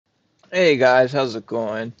Hey guys, how's it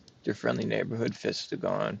going? Your friendly neighborhood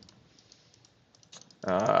Phistagon.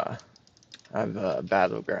 Uh, I've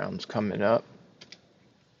battlegrounds coming up,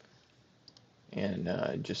 and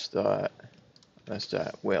just thought that's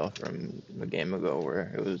that whale from a game ago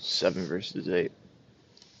where it was 7 versus 8.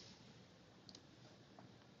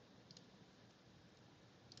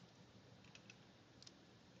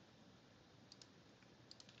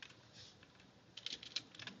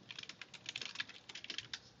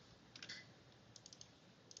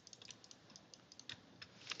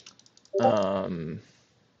 Um,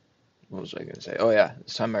 what was I gonna say? Oh yeah,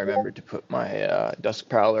 this time I remembered to put my dusk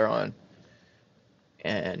prowler on,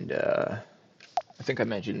 and I think I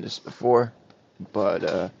mentioned this before,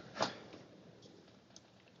 but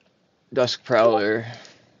dusk prowler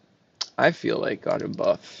I feel like got a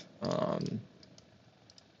buff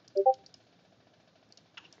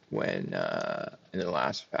when in the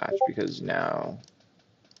last patch because now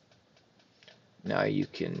you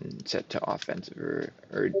can set to offensive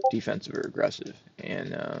or defensive or aggressive. And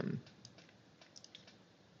let's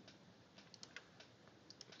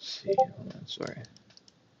see, hold on, sorry.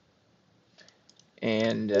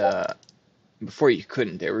 And before you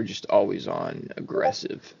couldn't, they were just always on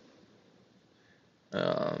aggressive.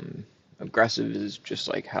 Um, Aggressive is just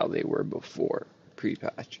like how they were before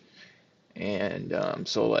pre-patch. And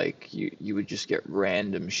so like you would just get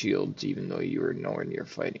random shields even though you were nowhere near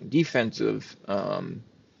fighting. Defensive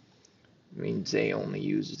means they only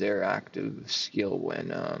use their active skill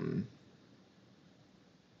when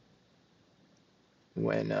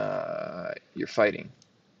you're fighting.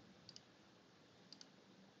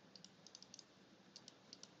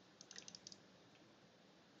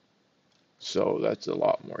 So that's a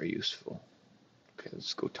lot more useful. Okay,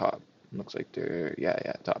 let's go top. Looks like they're, yeah,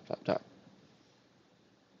 top, top, top.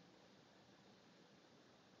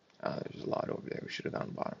 There's a lot over there. We should have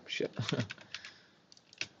gone bottom. Shit.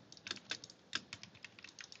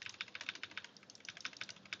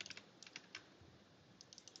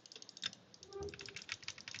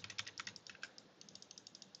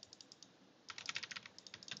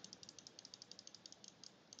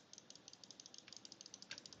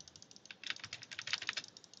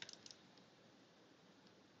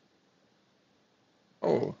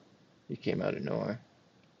 Oh, he came out of nowhere.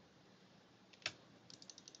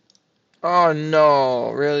 Oh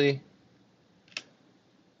no, really?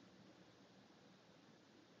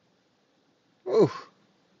 Ooh,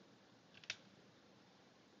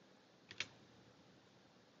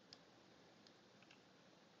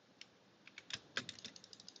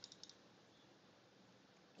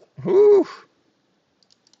 ooh.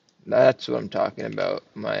 That's what I'm talking about.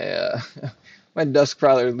 My my dusk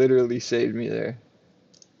prowler literally saved me there.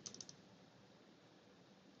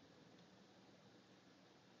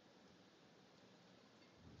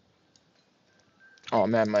 Oh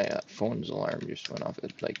man, my phone's alarm just went off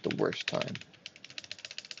at like the worst time.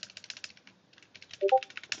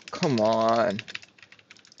 Come on.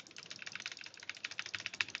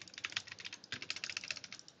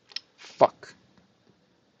 Fuck.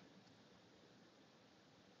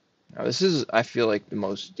 Now this is, I feel like, the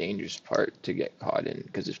most dangerous part to get caught in,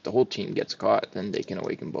 because if the whole team gets caught, then they can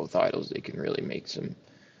awaken both idols. They can really make some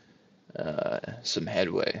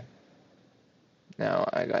headway. Now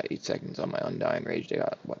I got 8 seconds on my undying rage. They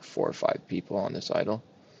got what, 4 or 5 people on this idol.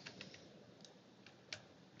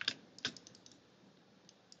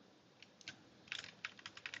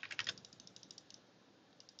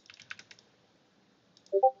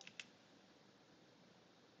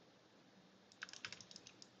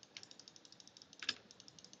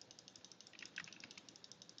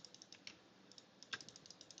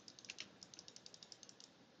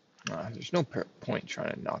 There's no point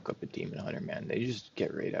trying to knock up a demon hunter, man. They just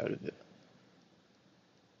get right out of it.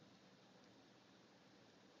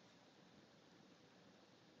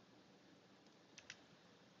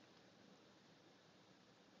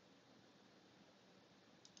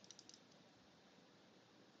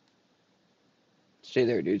 Stay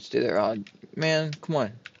there, dude. Stay there, odd man. Come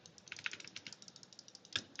on.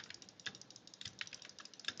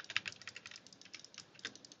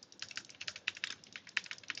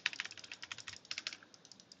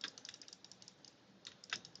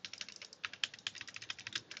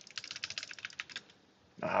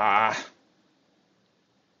 Ah.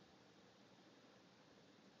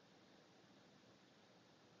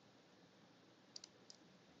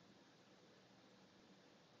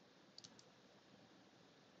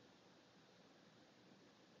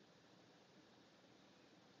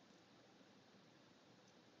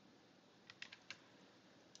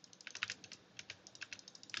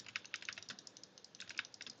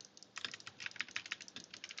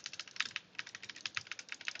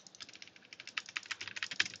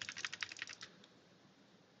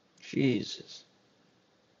 Jesus.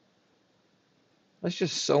 That's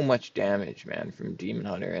just so much damage, man, from Demon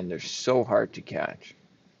Hunter, and they're so hard to catch.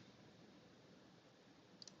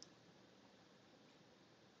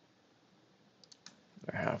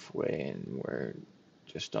 They're halfway, and we're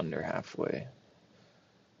just under halfway.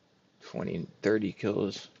 20, 30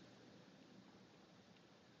 kills.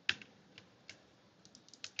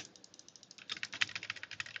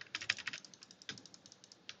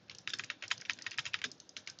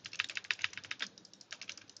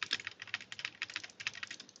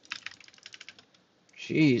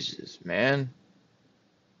 Jesus, man.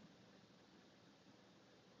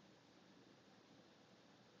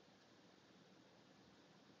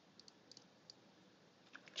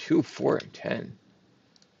 2, 4, and 10.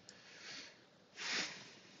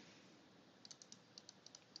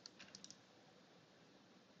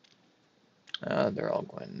 They're all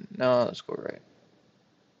going. No, let's go right.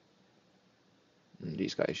 And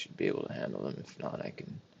these guys should be able to handle them. If not, I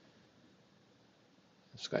can.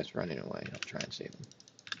 This guy's running away. I'll try and save him.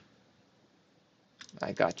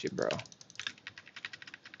 I got you, bro.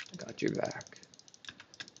 I got your back.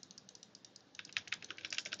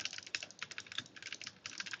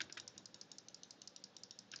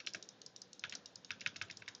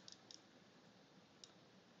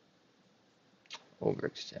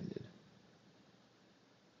 Overextended.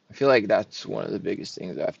 I feel like that's one of the biggest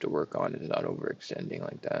things I have to work on, is not overextending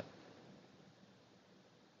like that.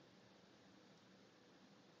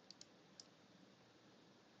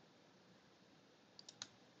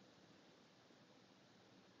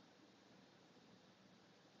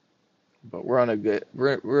 But we're on a good,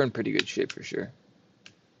 we're in pretty good shape for sure.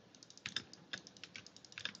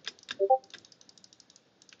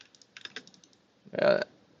 Yeah,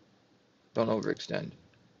 don't overextend.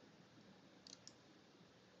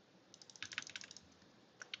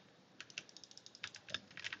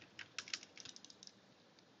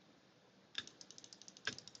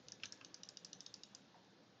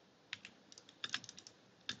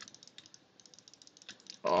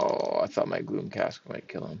 Oh, I thought my gloom cask might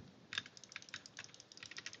kill him.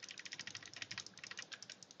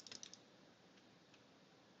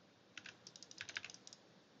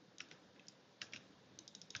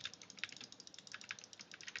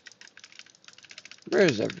 Where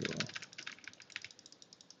is everyone?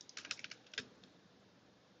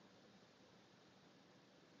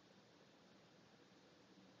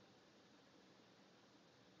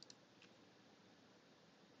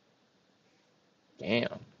 Damn.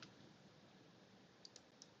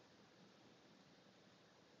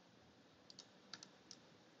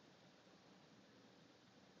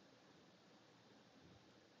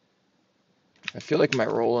 I feel like my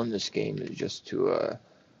role in this game is just to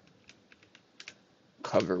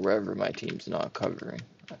cover wherever my team's not covering.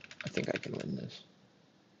 I think I can win this.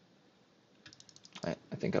 I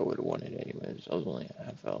think I would have won it anyways. I was only at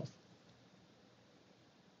half health.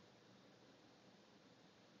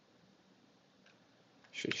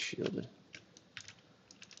 Should have shielded.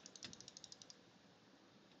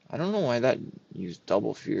 I don't know why that used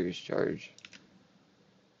double Furious Charge.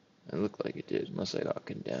 It looked like it did, unless I got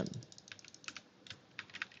condemned.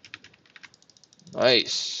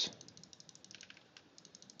 Nice.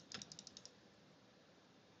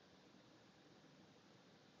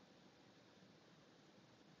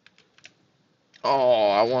 Oh,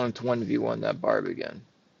 I wanted to 1v1 that Barb again.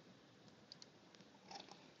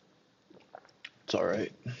 It's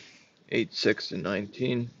alright. 8, 6, and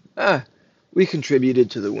 19. We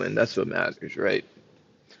contributed to the win. That's what matters, right?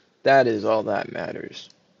 That is all that matters.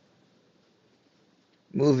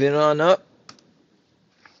 Moving on up.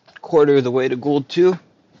 Quarter of the way to gold 2.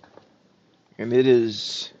 And it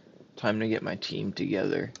is time to get my team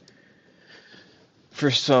together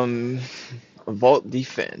for some vault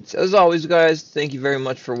defense. As always, guys, thank you very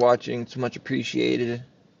much for watching. It's much appreciated.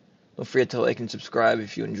 Don't forget to like and subscribe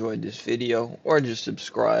if you enjoyed this video, or just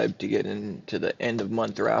subscribe to get into the end of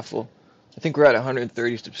month raffle. I think we're at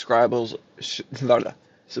 130 subscribers.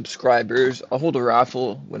 I'll hold a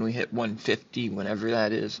raffle when we hit 150, whenever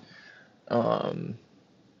that is.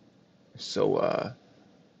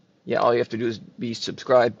 Yeah, all you have to do is be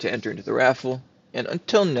subscribed to enter into the raffle. And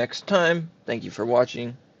until next time, thank you for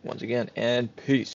watching once again, and peace.